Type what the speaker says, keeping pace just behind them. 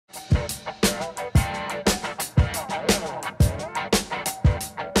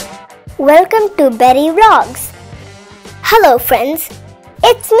Welcome to Betty Vlogs. Hello friends,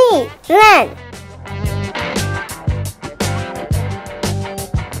 it's me, Ran.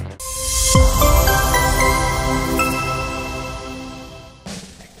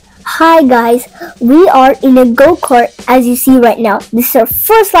 Hi guys, we are in a go-kart as you see right now. This is our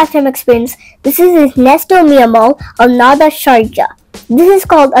first lifetime experience. This is a Nesto Mall, alnahda Sharjah. This is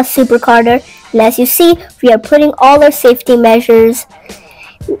called a superkarter, and as you see, we are putting all our safety measures.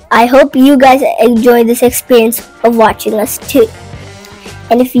 I hope you guys enjoy this experience of watching us too.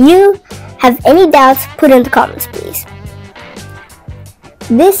 And if you have any doubts, put in the comments please.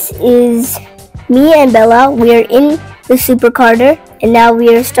 This is me and Bella. We are in the superkarter and now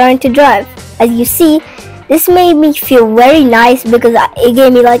we are starting to drive. As you see, this made me feel very nice because it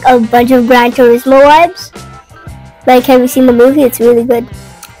gave me like a bunch of Gran Turismo vibes. Like, have you seen the movie? It's really good.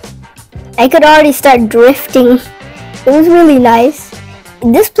 I could already start drifting. It was really nice.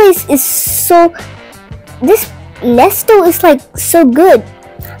 This place is this Nesto is like so good.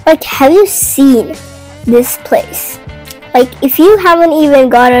 Like, have you seen this place? Like, if you haven't even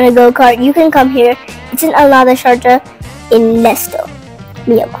gone on a go-kart, you can come here. It's in alnahdasharjah in Nesto,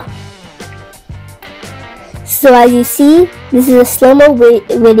 Myanmar. So as you see, this is a slow-mo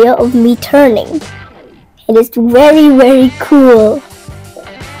video of me turning. It is very cool.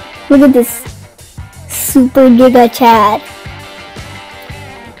 Look at this super giga Chad.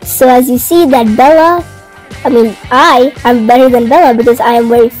 So as you see that I'm better than Bella because I am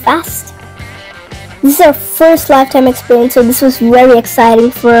very fast. This is our first lifetime experience, so this was very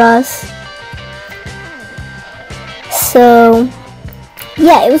exciting for us. So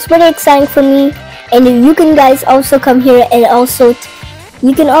yeah, it was very exciting for me, and you can guys also come here and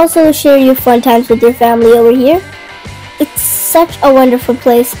you can also share your fun times with your family over here. It's such a wonderful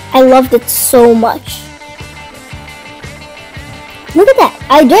place. I loved it so much. Look at that!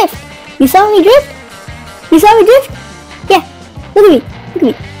 I drift! You saw me drift? You saw me drift? Yeah! Look at me! Look at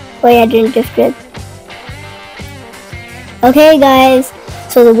me! Oh yeah, I didn't drift good. Okay guys,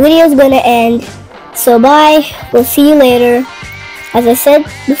 so the video is gonna end. So bye! We'll see you later. As I said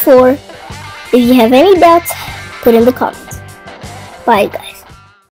before, if you have any doubts, put in the comments. Bye guys.